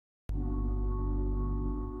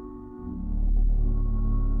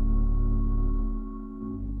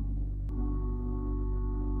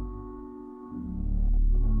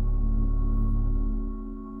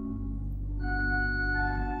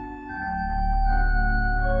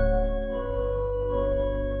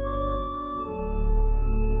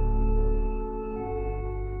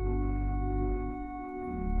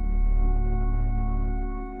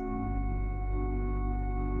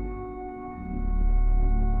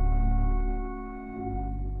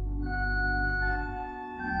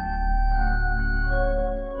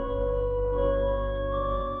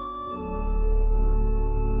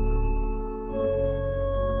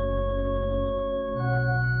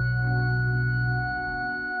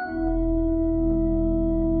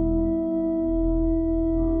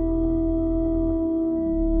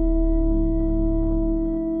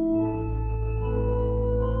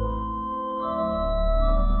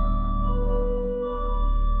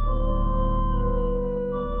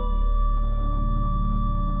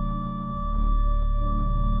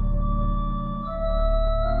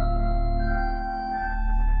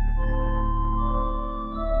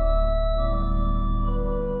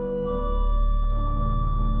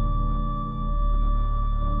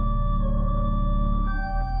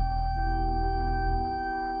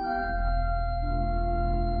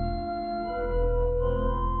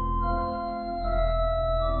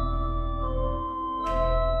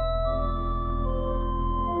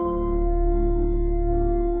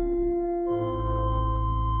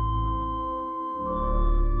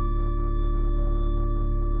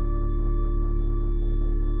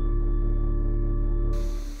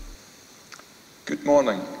Good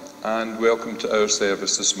morning and welcome to our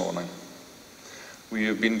service this morning. We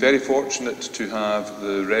have been very fortunate to have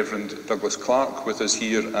the Reverend Douglas Clark with us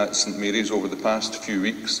here at St Mary's over the past few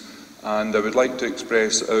weeks, and I would like to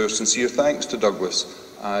express our sincere thanks to Douglas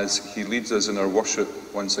as he leads us in our worship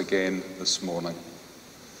once again this morning.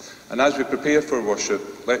 And as we prepare for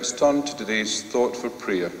worship, let's turn to today's thought for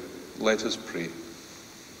prayer. Let us pray.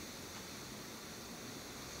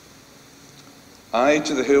 I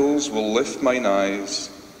to the hills will lift mine eyes,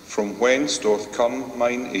 from whence doth come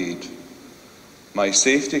mine aid. My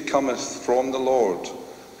safety cometh from the Lord,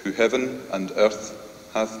 who heaven and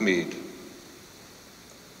earth hath made.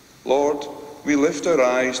 Lord, we lift our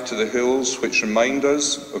eyes to the hills which remind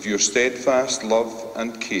us of your steadfast love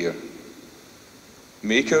and care.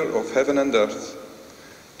 Maker of heaven and earth,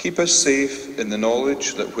 keep us safe in the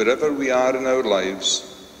knowledge that wherever we are in our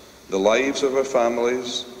lives, the lives of our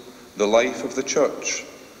families, the life of the church,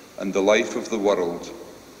 and the life of the world,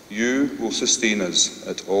 you will sustain us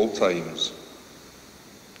at all times.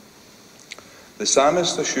 The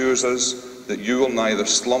psalmist assures us that you will neither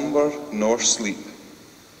slumber nor sleep.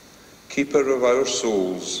 Keeper of our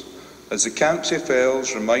souls, as the Campsie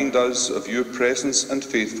Fells remind us of your presence and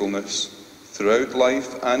faithfulness throughout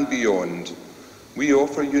life and beyond, we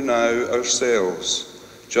offer you now ourselves,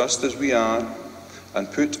 just as we are,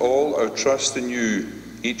 and put all our trust in you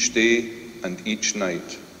each day and each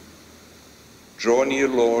night. Draw near,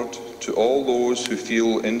 Lord, to all those who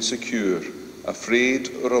feel insecure,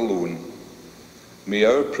 afraid or alone. May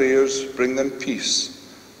our prayers bring them peace,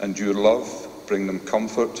 and your love bring them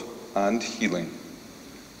comfort and healing.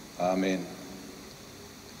 Amen.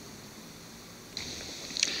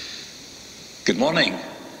 Good morning.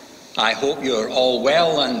 I hope you're all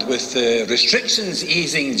well, and with the restrictions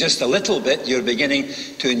easing just a little bit, you're beginning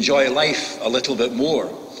to enjoy life a little bit more.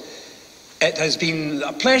 It has been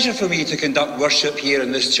a pleasure for me to conduct worship here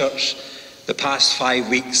in this church the past 5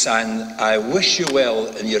 weeks, and I wish you well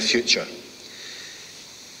in your future.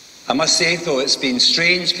 I must say, though, it's been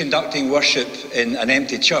strange conducting worship in an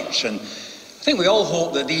empty church, and I think we all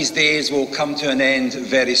hope that these days will come to an end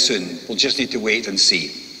very soon. We'll just need to wait and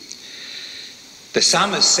see. The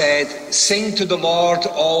psalmist said, "Sing to the Lord,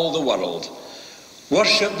 all the world.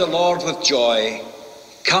 Worship the Lord with joy.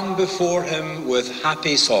 Come before him with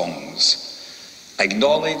happy songs.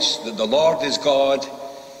 Acknowledge that the Lord is God.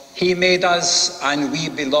 He made us and we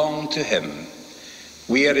belong to him.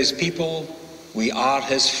 We are his people. We are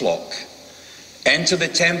his flock. Enter the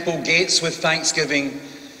temple gates with thanksgiving.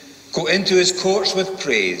 Go into his courts with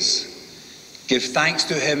praise. Give thanks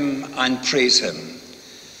to him and praise him.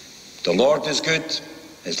 The Lord is good,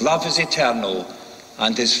 his love is eternal,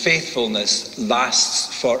 and his faithfulness lasts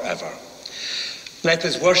forever." Let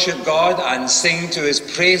us worship God and sing to his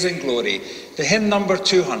praise and glory. The hymn number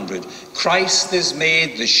 200, "Christ is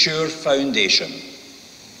made the sure foundation."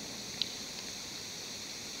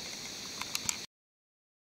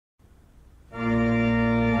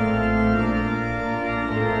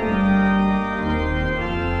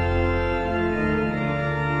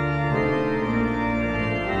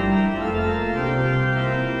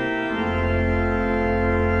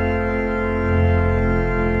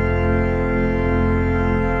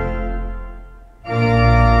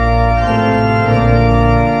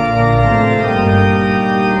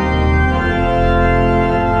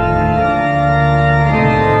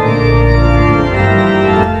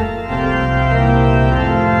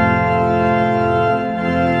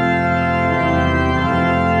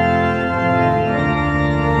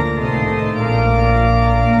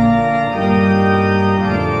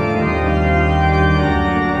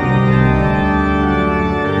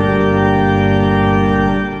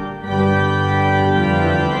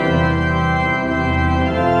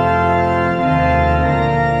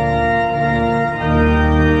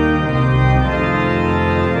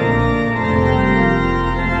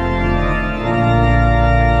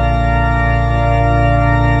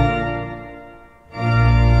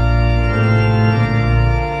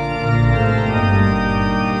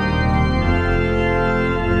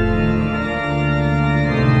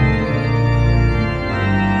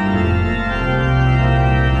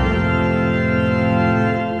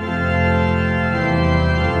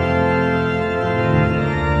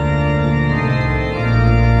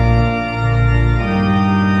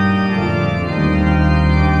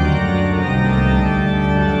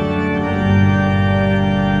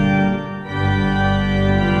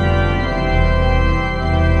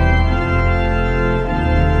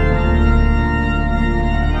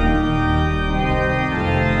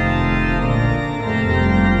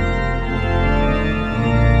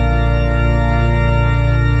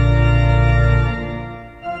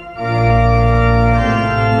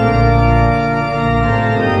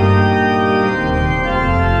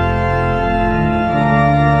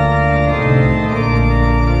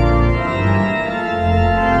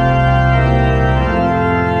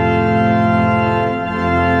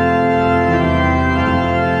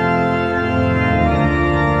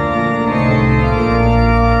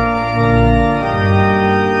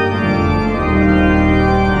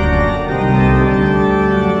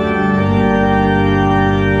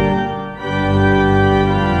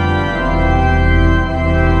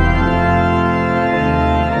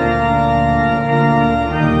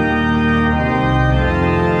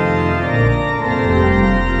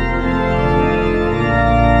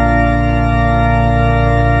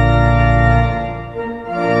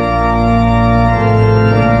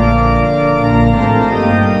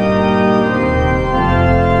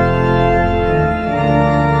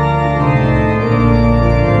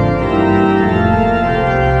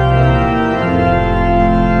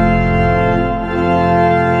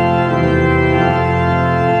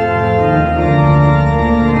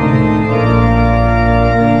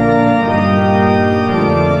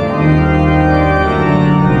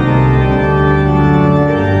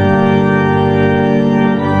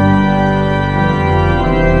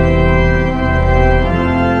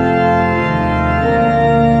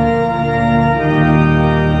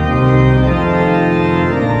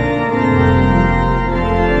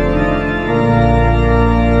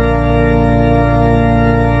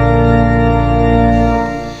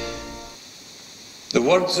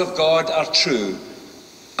 words of God are true,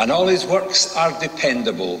 and all his works are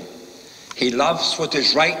dependable. He loves what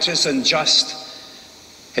is righteous and just.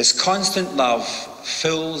 His constant love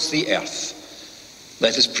fills the earth.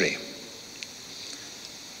 Let us pray.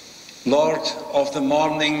 Lord of the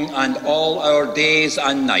morning and all our days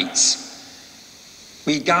and nights,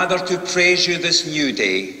 we gather to praise you this new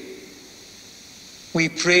day. We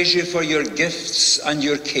praise you for your gifts and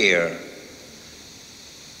your care.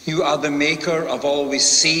 You are the maker of all we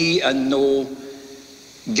see and know,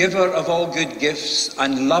 giver of all good gifts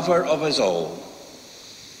and lover of us all.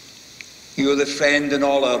 You are the friend in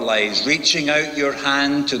all our lives, reaching out your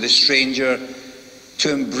hand to the stranger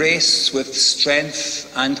to embrace with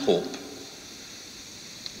strength and hope.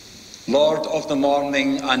 Lord of the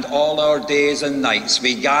morning and all our days and nights,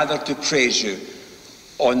 we gather to praise you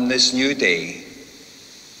on this new day.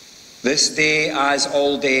 This day, as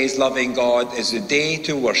all days, loving God, is the day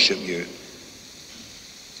to worship you.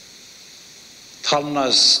 Turn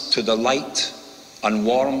us to the light and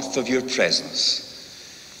warmth of your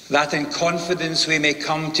presence, that in confidence we may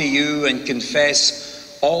come to you and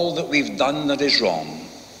confess all that we've done that is wrong.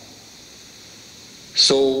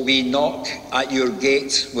 So we knock at your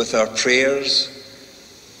gate with our prayers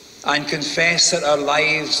and confess that our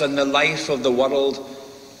lives and the life of the world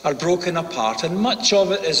are broken apart, and much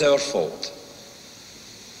of it is our fault.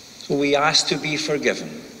 So we ask to be forgiven.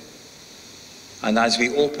 And as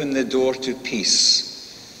we open the door to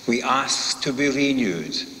peace, we ask to be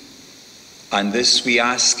renewed. And this we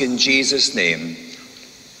ask in Jesus' name,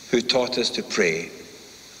 who taught us to pray,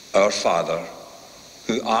 Our Father,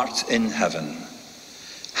 who art in heaven,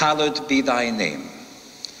 hallowed be thy name.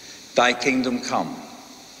 Thy kingdom come.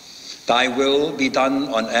 Thy will be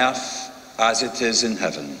done on earth as it is in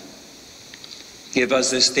heaven. Give us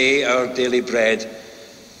this day our daily bread,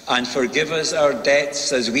 and forgive us our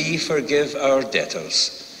debts as we forgive our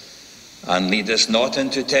debtors. And lead us not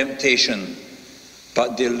into temptation,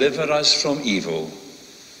 but deliver us from evil.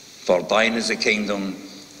 For thine is the kingdom,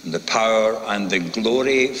 and the power, and the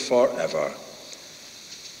glory forever.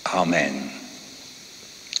 Amen.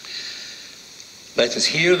 Let us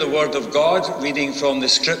hear the word of God, reading from the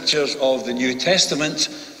scriptures of the New Testament,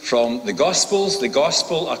 from the Gospels, the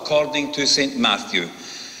Gospel according to St. Matthew.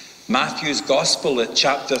 Matthew's Gospel at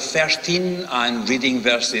chapter 13, and reading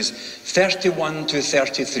verses 31 to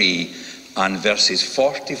 33 and verses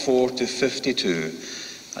 44 to 52.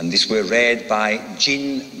 And these were read by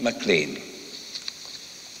Jean MacLean.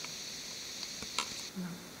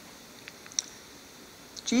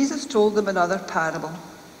 Jesus told them another parable.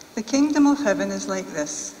 The kingdom of heaven is like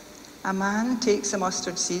this. A man takes a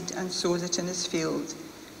mustard seed and sows it in his field.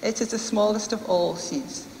 It is the smallest of all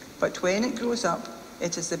seeds, but when it grows up,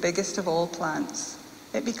 it is the biggest of all plants.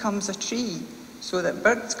 It becomes a tree, so that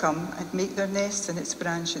birds come and make their nests in its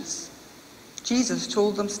branches. Jesus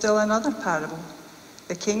told them still another parable.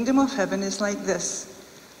 The kingdom of heaven is like this.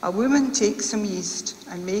 A woman takes some yeast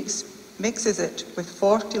and mixes it with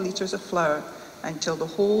 40 litres of flour until the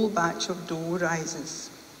whole batch of dough rises.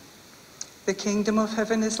 The kingdom of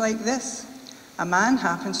heaven is like this. A man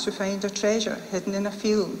happens to find a treasure hidden in a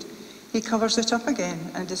field. He covers it up again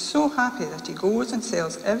and is so happy that he goes and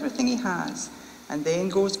sells everything he has and then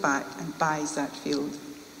goes back and buys that field.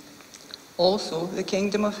 Also, the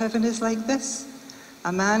kingdom of heaven is like this.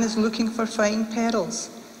 A man is looking for fine pearls,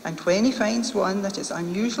 and when he finds one that is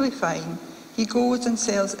unusually fine, he goes and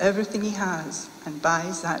sells everything he has and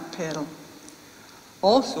buys that pearl.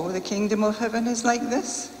 Also, the kingdom of heaven is like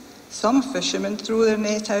this. Some fishermen throw their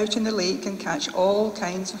net out in the lake and catch all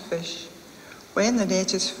kinds of fish. When the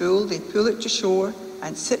net is full, they pull it to shore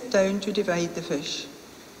and sit down to divide the fish.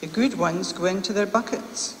 The good ones go into their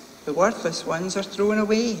buckets. The worthless ones are thrown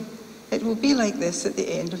away. It will be like this at the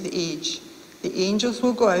end of the age. The angels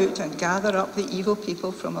will go out and gather up the evil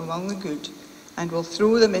people from among the good, and will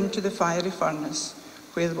throw them into the fiery furnace,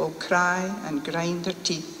 where they will cry and grind their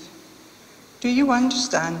teeth. Do you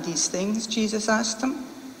understand these things? Jesus asked them.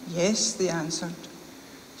 Yes, they answered.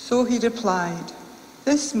 So he replied,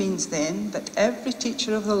 this means then that every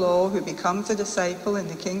teacher of the law who becomes a disciple in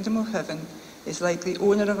the kingdom of heaven is like the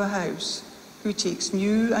owner of a house who takes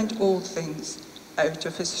new and old things out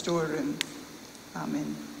of his storeroom.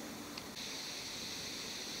 Amen.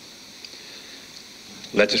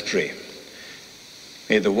 Let us pray.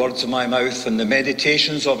 May the words of my mouth and the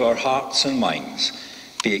meditations of our hearts and minds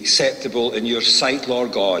be acceptable in your sight,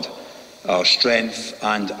 Lord God, our strength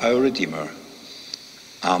and our Redeemer.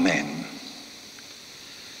 Amen.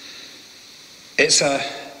 It's a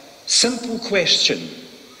simple question.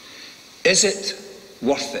 Is it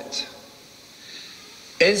worth it?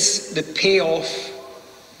 Is the payoff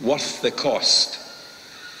worth the cost?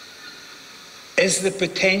 Is the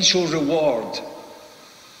potential reward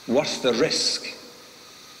worth the risk?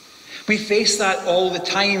 We face that all the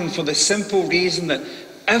time for the simple reason that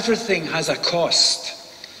everything has a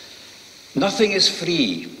cost. Nothing is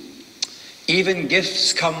free. Even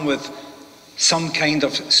gifts come with some kind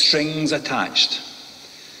of strings attached.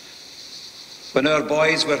 When our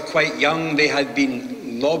boys were quite young, they had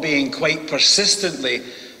been lobbying quite persistently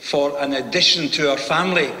for an addition to our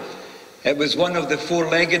family. It was one of the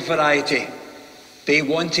four-legged variety. They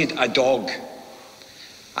wanted a dog.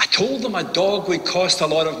 I told them a dog would cost a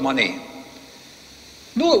lot of money.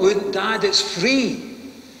 No, it wouldn't, Dad, it's free.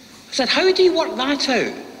 I said, how do you work that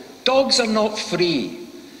out? Dogs are not free.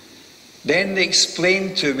 Then they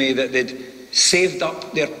explained to me that they'd saved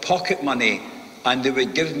up their pocket money and they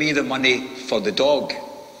would give me the money for the dog.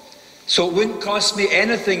 So it wouldn't cost me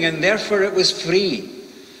anything, and therefore it was free.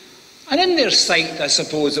 And in their sight, I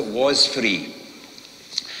suppose it was free.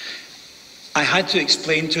 I had to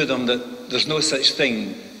explain to them that there's no such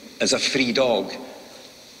thing as a free dog.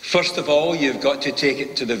 First of all, you've got to take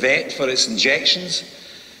it to the vet for its injections.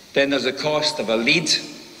 Then there's the cost of a lead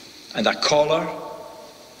and a collar,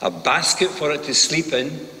 a basket for it to sleep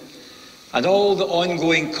in, and all the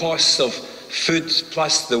ongoing costs of food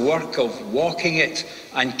plus the work of walking it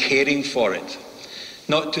and caring for it.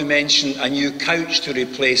 Not to mention a new couch to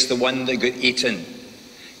replace the one that got eaten.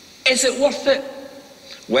 Is it worth it?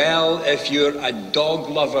 Well, if you're a dog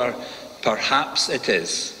lover, perhaps it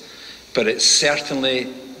is, but it's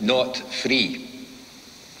certainly not free.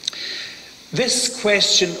 This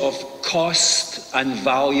question of cost and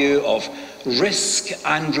value, of risk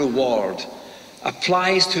and reward,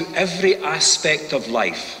 applies to every aspect of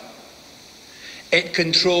life. It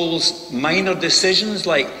controls minor decisions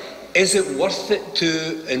like, is it worth it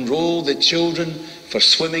to enroll the children for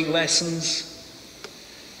swimming lessons?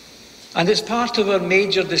 And it's part of our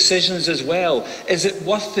major decisions as well. Is it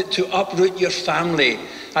worth it to uproot your family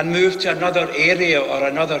and move to another area or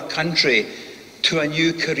another country to a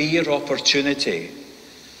new career opportunity?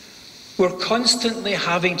 We're constantly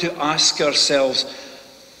having to ask ourselves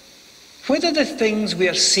whether the things we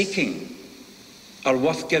are seeking are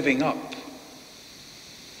worth giving up.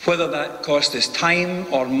 Whether that cost us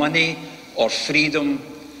time or money or freedom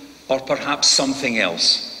or perhaps something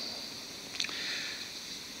else.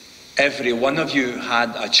 Every one of you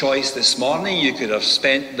had a choice this morning. You could have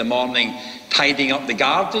spent the morning tidying up the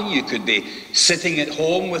garden. You could be sitting at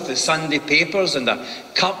home with the Sunday papers and a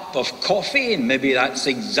cup of coffee, and maybe that's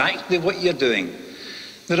exactly what you're doing.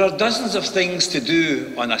 There are dozens of things to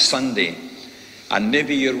do on a Sunday, and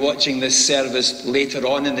maybe you're watching this service later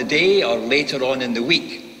on in the day or later on in the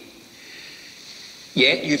week.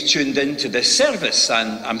 Yet you've tuned into this service,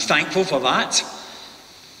 and I'm thankful for that.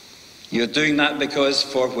 You're doing that because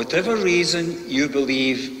for whatever reason you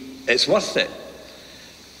believe it's worth it.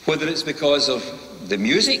 Whether it's because of the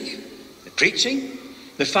music, the preaching,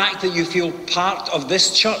 the fact that you feel part of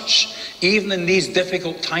this church, even in these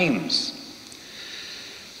difficult times.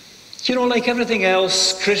 You know, like everything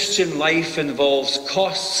else, Christian life involves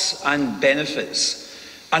costs and benefits.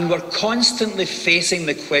 And we're constantly facing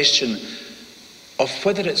the question of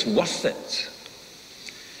whether it's worth it.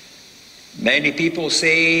 Many people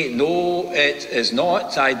say, no, it is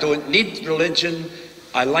not. I don't need religion.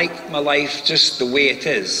 I like my life just the way it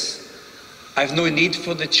is. I've no need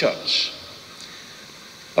for the church.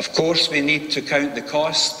 Of course, we need to count the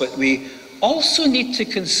cost, but we also need to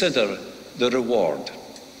consider the reward.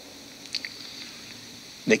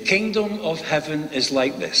 The kingdom of heaven is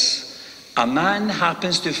like this. A man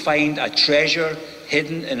happens to find a treasure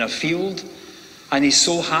hidden in a field, and he's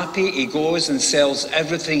so happy he goes and sells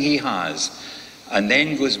everything he has and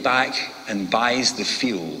then goes back and buys the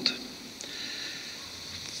field.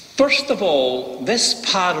 First of all,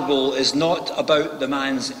 this parable is not about the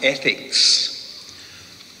man's ethics.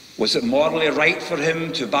 Was it morally right for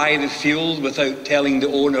him to buy the field without telling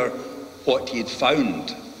the owner what he had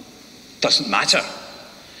found? Doesn't matter.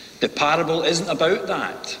 The parable isn't about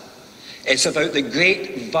that. It's about the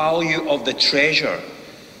great value of the treasure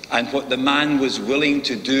and what the man was willing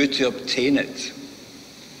to do to obtain it.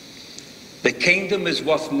 The kingdom is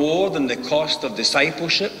worth more than the cost of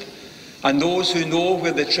discipleship, and those who know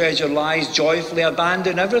where the treasure lies joyfully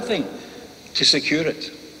abandon everything to secure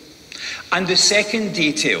it. And the second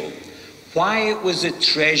detail, why was the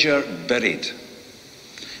treasure buried?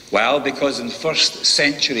 Well, because in first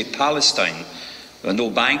century Palestine, there were no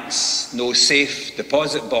banks, no safe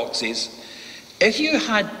deposit boxes. If you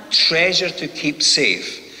had treasure to keep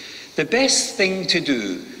safe, the best thing to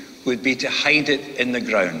do would be to hide it in the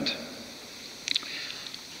ground.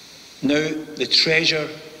 Now, the treasure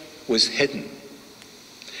was hidden.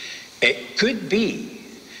 It could be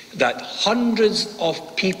that hundreds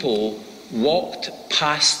of people walked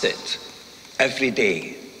past it every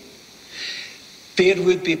day. There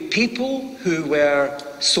would be people who were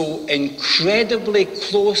so incredibly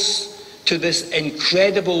close to this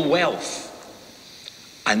incredible wealth,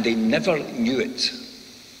 and they never knew it.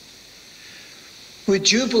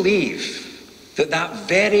 Would you believe that that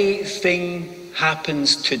very thing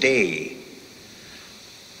happens today?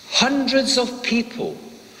 Hundreds of people,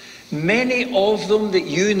 many of them that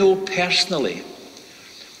you know personally,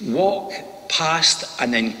 walk past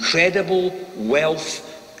an incredible wealth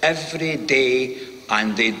every day,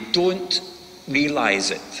 and they don't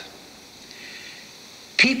realize it.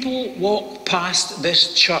 People walk past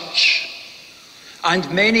this church and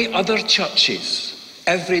many other churches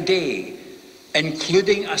every day,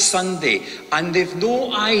 including a Sunday, and they've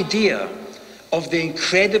no idea of the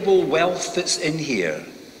incredible wealth that's in here.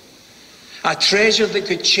 A treasure that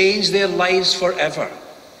could change their lives forever.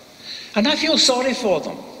 And I feel sorry for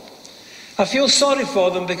them. I feel sorry for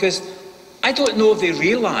them because I don't know if they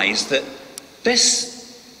realise that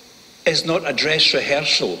this is not a dress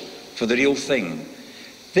rehearsal for the real thing.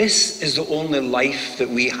 This is the only life that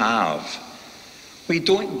we have. We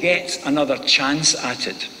don't get another chance at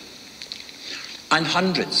it. And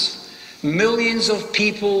hundreds, millions of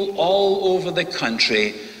people all over the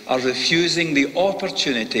country are refusing the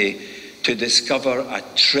opportunity to discover a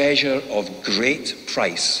treasure of great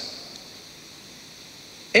price.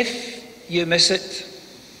 If you miss it,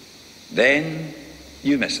 then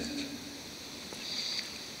you miss it.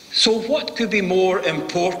 So what could be more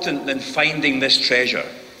important than finding this treasure?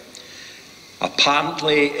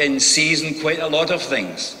 Apparently, in season, quite a lot of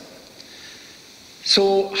things.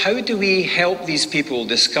 So how do we help these people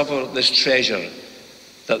discover this treasure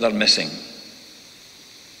that they're missing?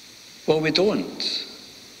 Well, we don't.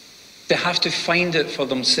 They have to find it for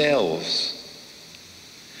themselves.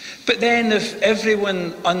 But then if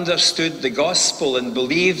everyone understood the gospel and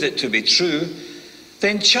believed it to be true,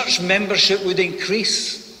 then church membership would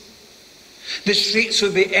increase. The streets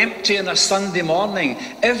would be empty on a Sunday morning.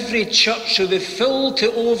 Every church would be filled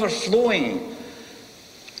to overflowing.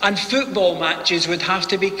 And football matches would have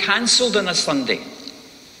to be cancelled on a Sunday.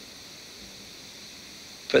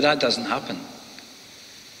 But that doesn't happen.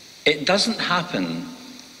 It doesn't happen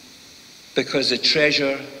because the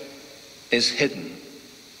treasure is hidden.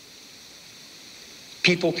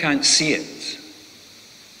 People can't see it.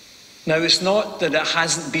 Now, it's not that it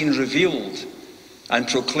hasn't been revealed and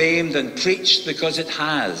proclaimed and preached, because it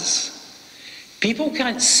has. People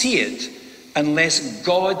can't see it unless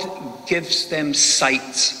God gives them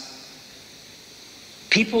sight.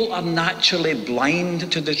 People are naturally blind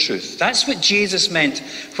to the truth. That's what Jesus meant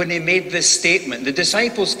when he made this statement. The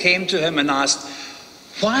disciples came to him and asked,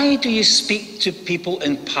 "Why do you speak to people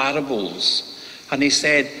in parables?" And he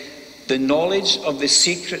said, "The knowledge of the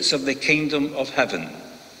secrets of the kingdom of heaven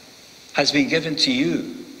has been given to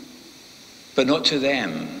you, but not to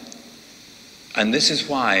them. And this is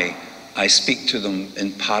why I speak to them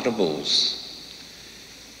in parables."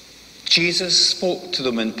 Jesus spoke to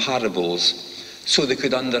them in parables so they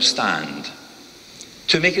could understand,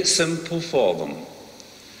 to make it simple for them.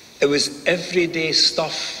 It was everyday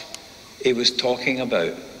stuff he was talking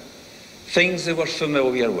about, things they were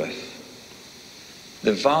familiar with.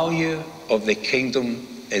 The value of the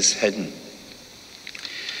kingdom is hidden.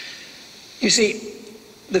 You see,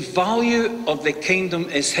 the value of the kingdom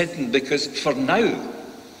is hidden because for now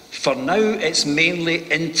it's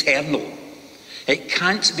mainly internal. It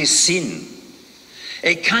can't be seen.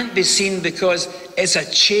 It can't be seen because it's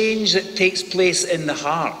a change that takes place in the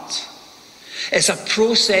heart. It's a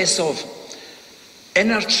process of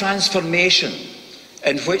inner transformation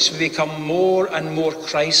in which we become more and more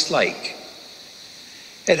Christ-like.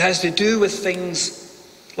 It has to do with things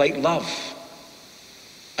like love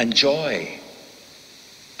and joy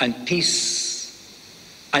and peace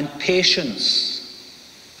and patience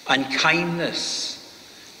and kindness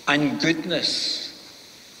and goodness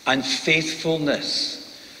and faithfulness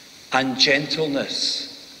and gentleness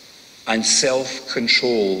and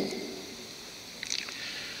self-control.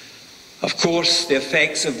 Of course, the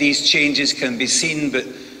effects of these changes can be seen, but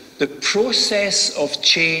the process of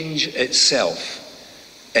change itself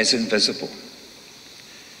is invisible.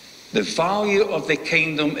 The value of the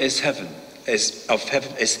kingdom is hidden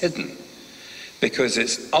because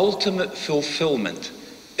its ultimate fulfillment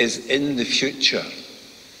is in the future.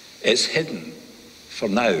 It's hidden for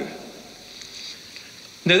now.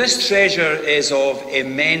 Now, this treasure is of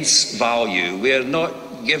immense value. We are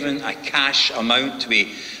not given a cash amount.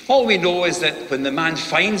 All we know is that when the man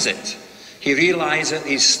finds it, He realizes that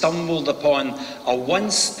he's stumbled upon a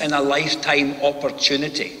once-in-a-lifetime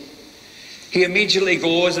opportunity. He immediately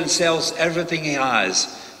goes and sells everything he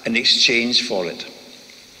has in exchange for it.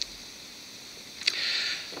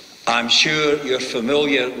 I'm sure you're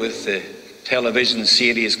familiar with the television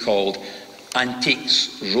series called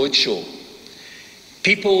Antiques Roadshow.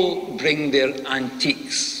 People bring their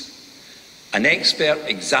antiques. An expert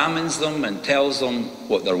examines them and tells them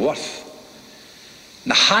what they're worth.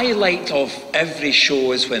 The highlight of every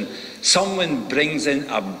show is when someone brings in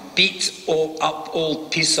a beat-up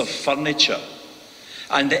old piece of furniture,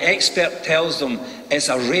 and the expert tells them it's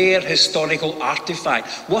a rare historical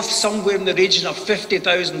artifact worth somewhere in the region of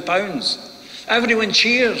 £50,000. Everyone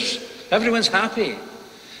cheers. Everyone's happy.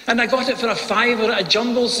 And I got it for a £5 at a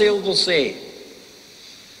jumble sale, they'll say.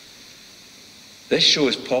 This show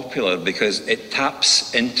is popular because it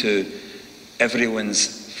taps into everyone's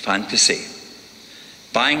fantasy.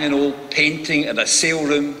 Buying an old painting at a sale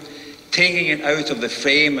room, taking it out of the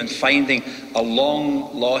frame and finding a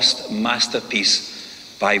long-lost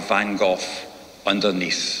masterpiece by Van Gogh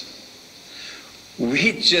underneath.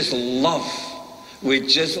 We just love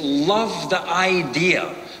the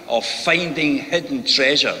idea of finding hidden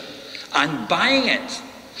treasure and buying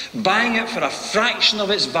it for a fraction of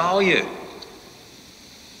its value.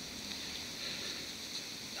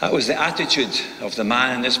 That was the attitude of the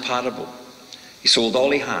man in this parable. He sold all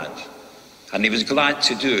he had, and he was glad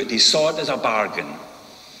to do it. He saw it as a bargain.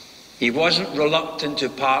 He wasn't reluctant to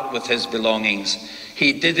part with his belongings.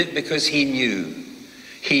 He did it because he knew.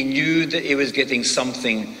 He knew that he was getting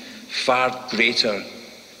something far greater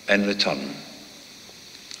in return.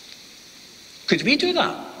 Could we do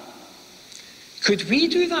that? Could we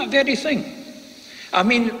do that very thing? I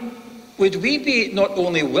mean, would we be not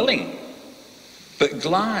only willing, but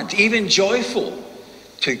glad, even joyful,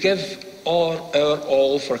 to give our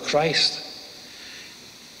all for Christ?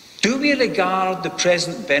 Do we regard the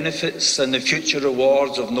present benefits and the future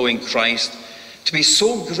rewards of knowing Christ to be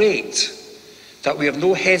so great that we have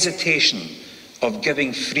no hesitation of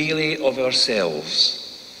giving freely of ourselves?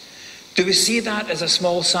 Do we see that as a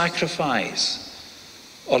small sacrifice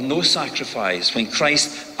or no sacrifice when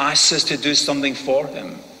Christ asks us to do something for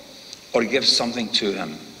him or give something to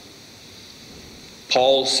him?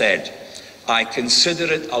 Paul said, I consider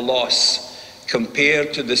it a loss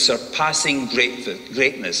compared to the surpassing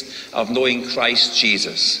greatness of knowing Christ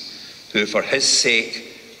Jesus, who for his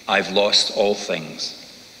sake I've lost all things.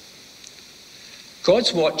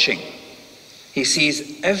 God's watching. He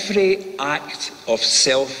sees every act of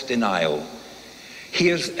self-denial,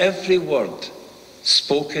 hears every word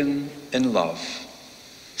spoken in love,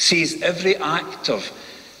 sees every act of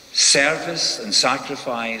service and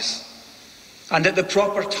sacrifice, and at the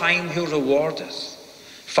proper time he'll reward us,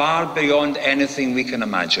 far beyond anything we can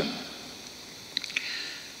imagine.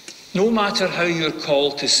 No matter how you're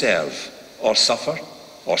called to serve or suffer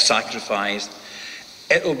or sacrifice,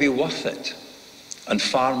 it will be worth it, and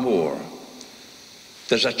far more.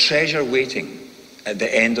 There's a treasure waiting at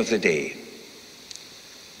the end of the day.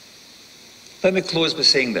 Let me close by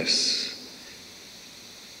saying this.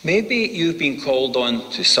 Maybe you've been called on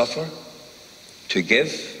to suffer, to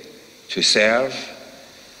give, to serve,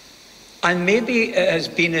 and maybe it has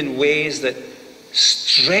been in ways that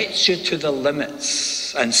stretch you to the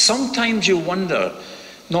limits. And sometimes you wonder,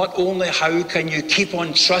 not only how can you keep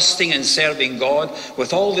on trusting and serving God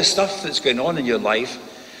with all the stuff that's going on in your life,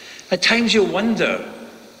 at times you wonder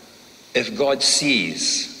if God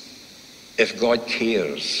sees, if God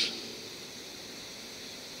cares.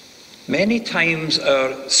 Many times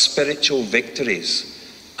our spiritual victories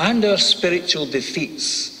and our spiritual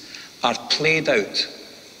defeats are played out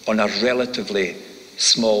on a relatively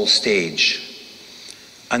small stage.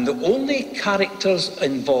 And the only characters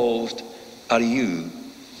involved are you,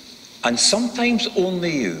 and sometimes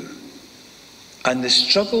only you. And the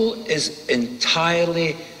struggle is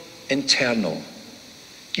entirely internal.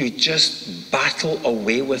 You just battle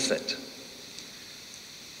away with it.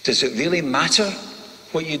 Does it really matter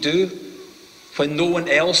what you do when no one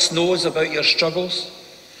else knows about your struggles?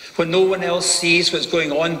 When no one else sees what's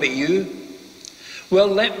going on but you? Well,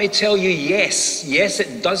 let me tell you, yes,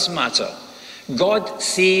 it does matter. God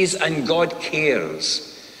sees and God cares.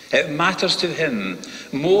 It matters to him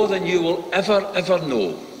more than you will ever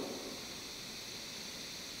know.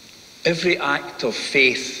 Every act of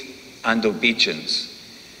faith and obedience,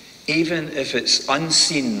 even if it's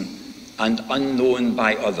unseen and unknown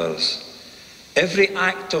by others, every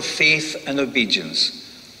act of faith and obedience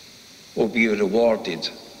will be rewarded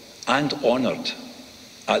and honoured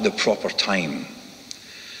at the proper time.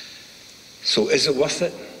 So is it worth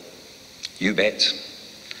it? You bet.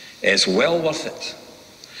 is well worth it,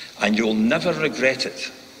 and you'll never regret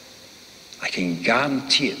it. I can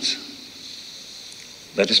guarantee it.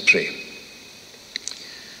 Let us pray.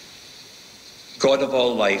 God of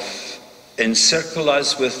all life, encircle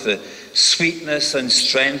us with the sweetness and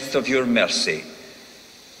strength of your mercy,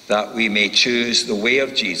 that we may choose the way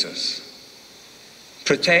of Jesus.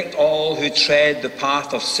 Protect all who tread the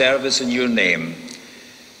path of service in your name.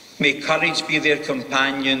 May courage be their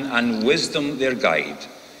companion and wisdom their guide.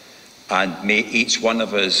 And may each one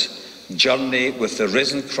of us journey with the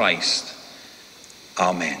risen Christ.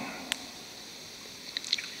 Amen.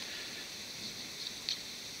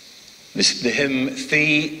 The hymn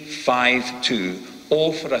 352,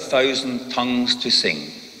 "Oh, for 1,000 tongues to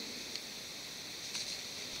sing."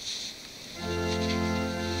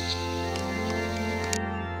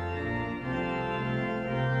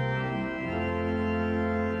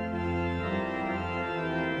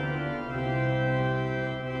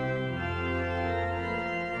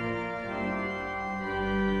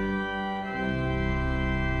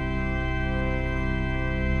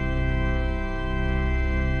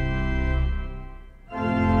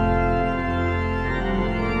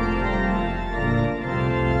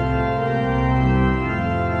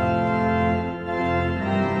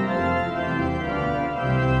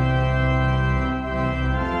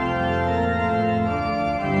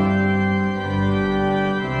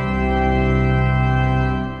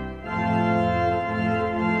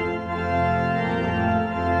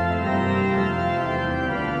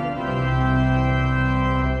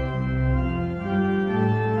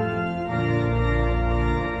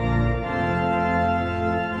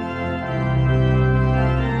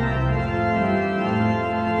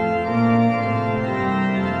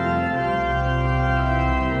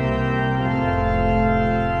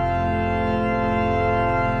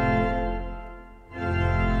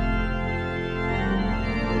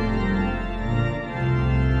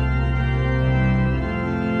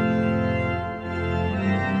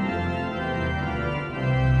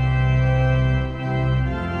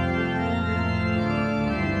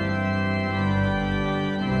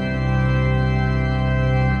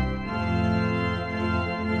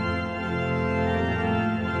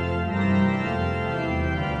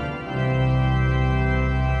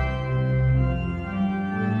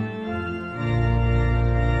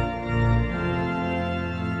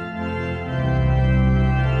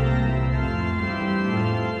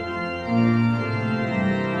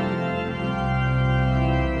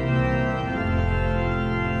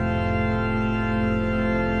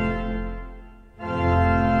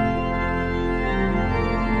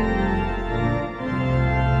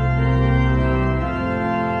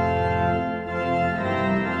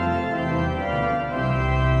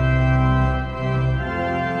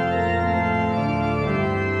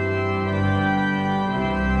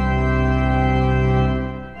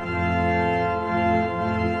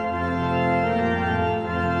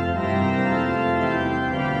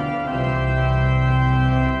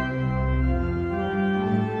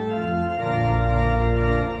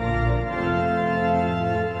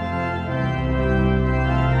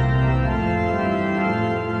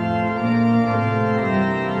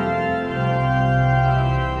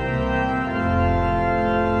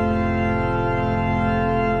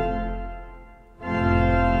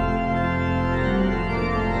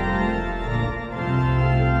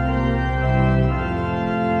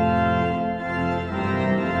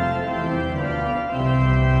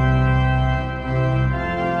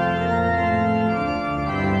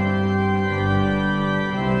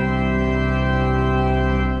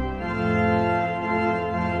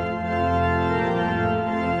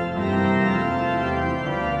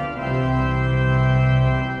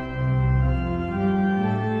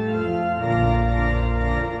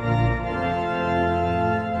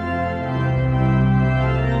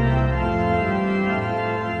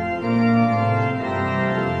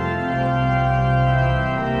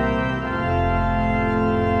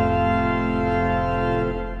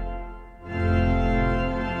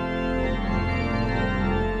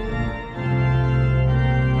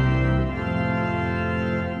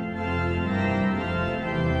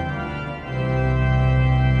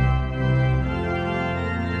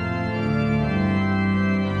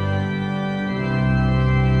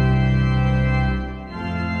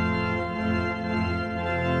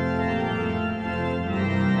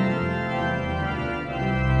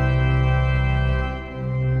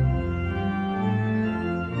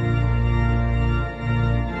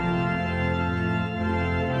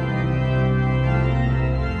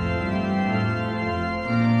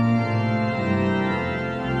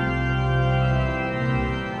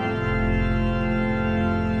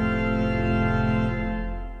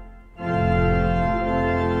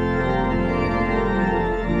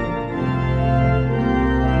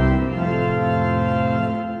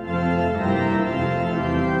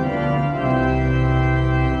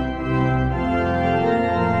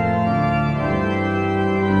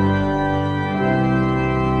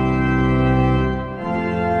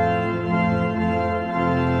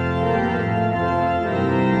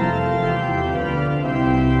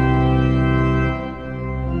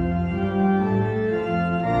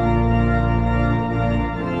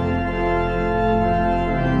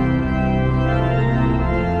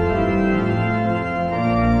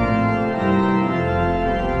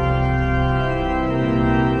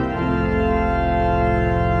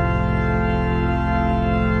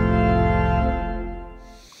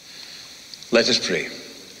 Let us pray.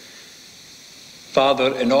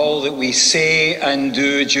 Father, in all that we say and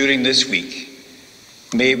do during this week,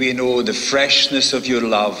 may we know the freshness of your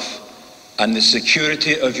love and the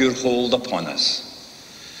security of your hold upon us.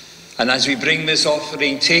 And as we bring this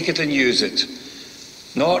offering, take it and use it,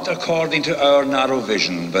 not according to our narrow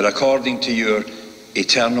vision, but according to your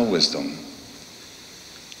eternal wisdom.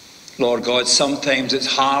 Lord God, sometimes it's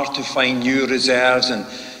hard to find new reserves and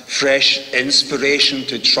fresh inspiration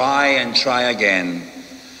to try and try again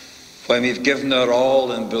when we've given our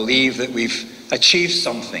all and believe that we've achieved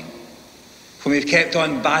something, when we've kept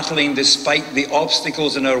on battling despite the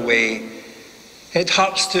obstacles in our way. It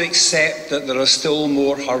hurts to accept that there are still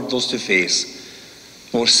more hurdles to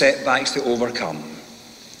face, more setbacks to overcome.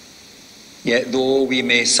 Yet though we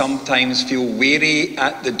may sometimes feel weary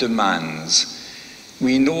at the demands,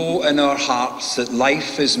 we know in our hearts that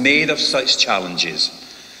life is made of such challenges,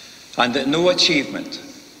 and that no achievement,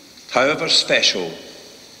 however special,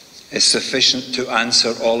 is sufficient to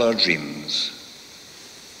answer all our dreams.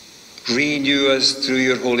 Renew us through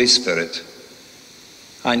your Holy Spirit,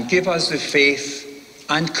 and give us the faith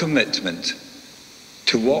and commitment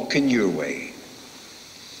to walk in your way.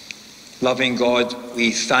 Loving God,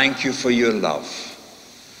 we thank you for your love,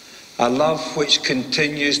 a love which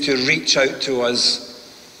continues to reach out to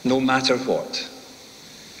us no matter what.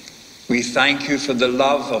 We thank you for the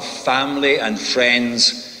love of family and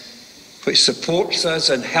friends which supports us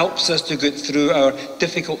and helps us to get through our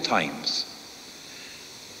difficult times.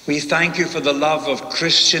 We thank you for the love of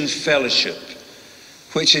Christian fellowship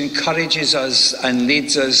which encourages us and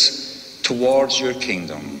leads us towards your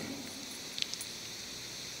kingdom.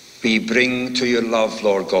 We bring to your love,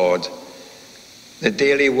 Lord God, the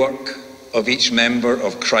daily work of each member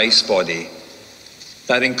of Christ's body,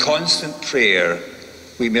 that in constant prayer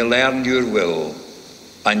we may learn your will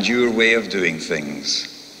and your way of doing things.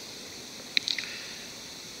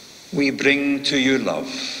 We bring to your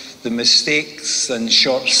love the mistakes and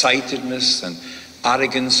short-sightedness and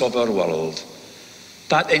arrogance of our world,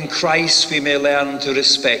 that in Christ we may learn to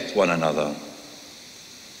respect one another.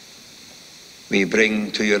 We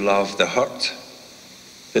bring to your love the hurt,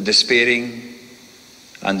 the despairing,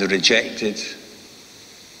 and the rejected,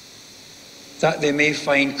 that they may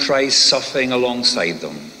find Christ suffering alongside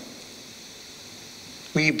them.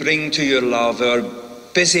 We bring to your love our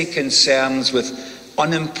busy concerns with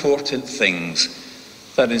unimportant things,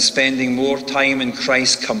 that in spending more time in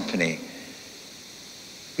Christ's company,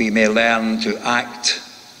 we may learn to act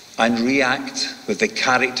and react with the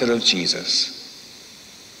character of Jesus.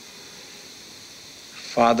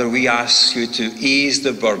 Father, we ask you to ease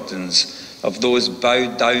the burdens of those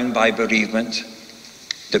bowed down by bereavement,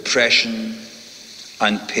 depression,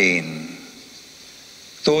 and pain,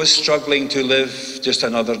 those struggling to live just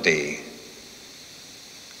another day.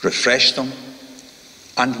 Refresh them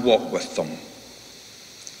and walk with them.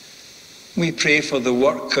 We pray for the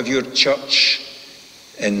work of your church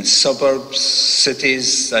in suburbs,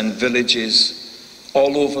 cities, and villages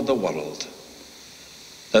all over the world,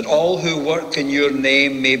 that all who work in your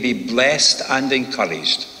name may be blessed and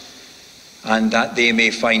encouraged, and that they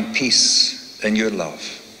may find peace in your love.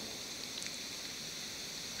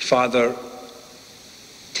 Father,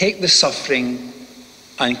 take the suffering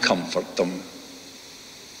and comfort them.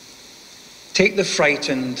 Take the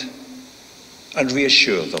frightened and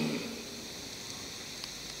reassure them.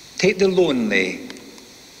 Take the lonely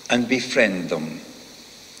and befriend them.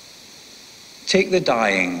 Take the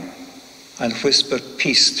dying and whisper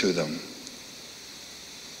peace to them.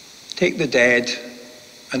 Take the dead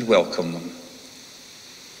and welcome them.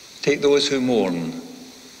 Take those who mourn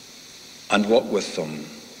and walk with them.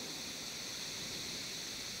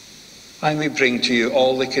 And we bring to you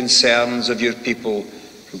all the concerns of your people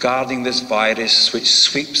regarding this virus which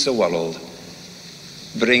sweeps the world.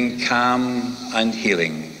 Bring calm and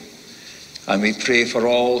healing. And we pray for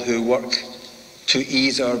all who work to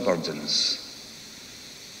ease our burdens.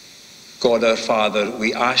 God our Father,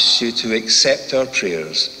 we ask you to accept our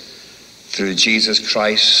prayers through Jesus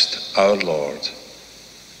Christ our Lord.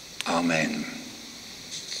 Amen.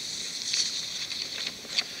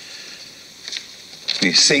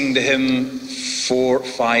 We sing the hymn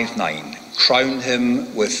 459, Crown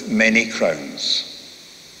him with many crowns.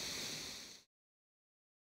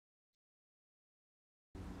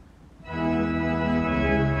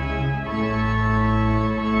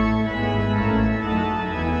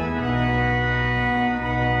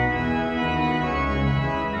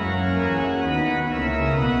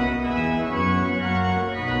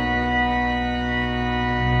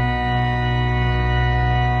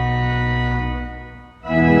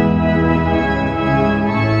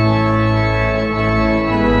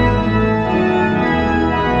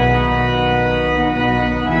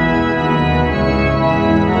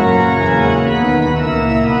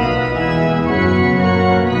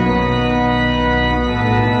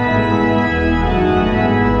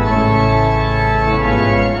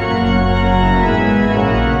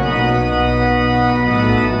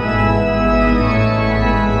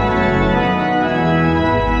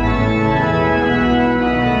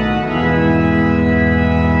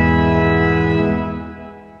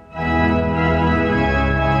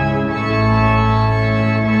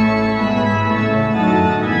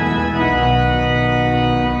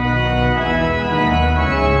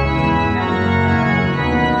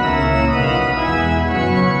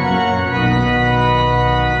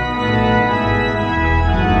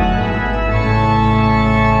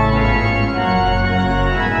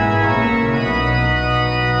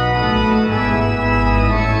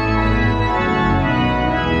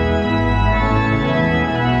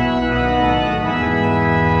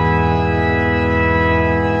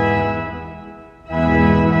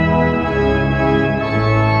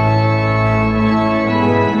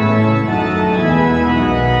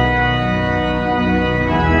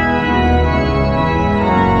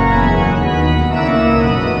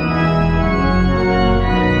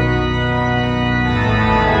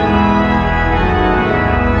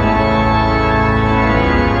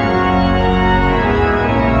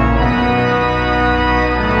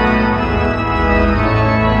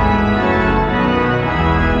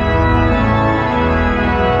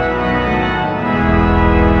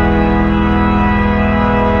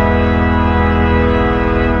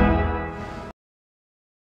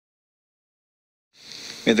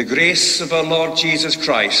 May the grace of our Lord Jesus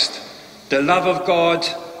Christ, the love of God,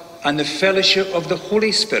 and the fellowship of the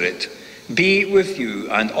Holy Spirit be with you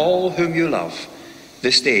and all whom you love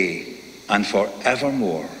this day and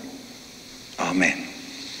forevermore. Amen.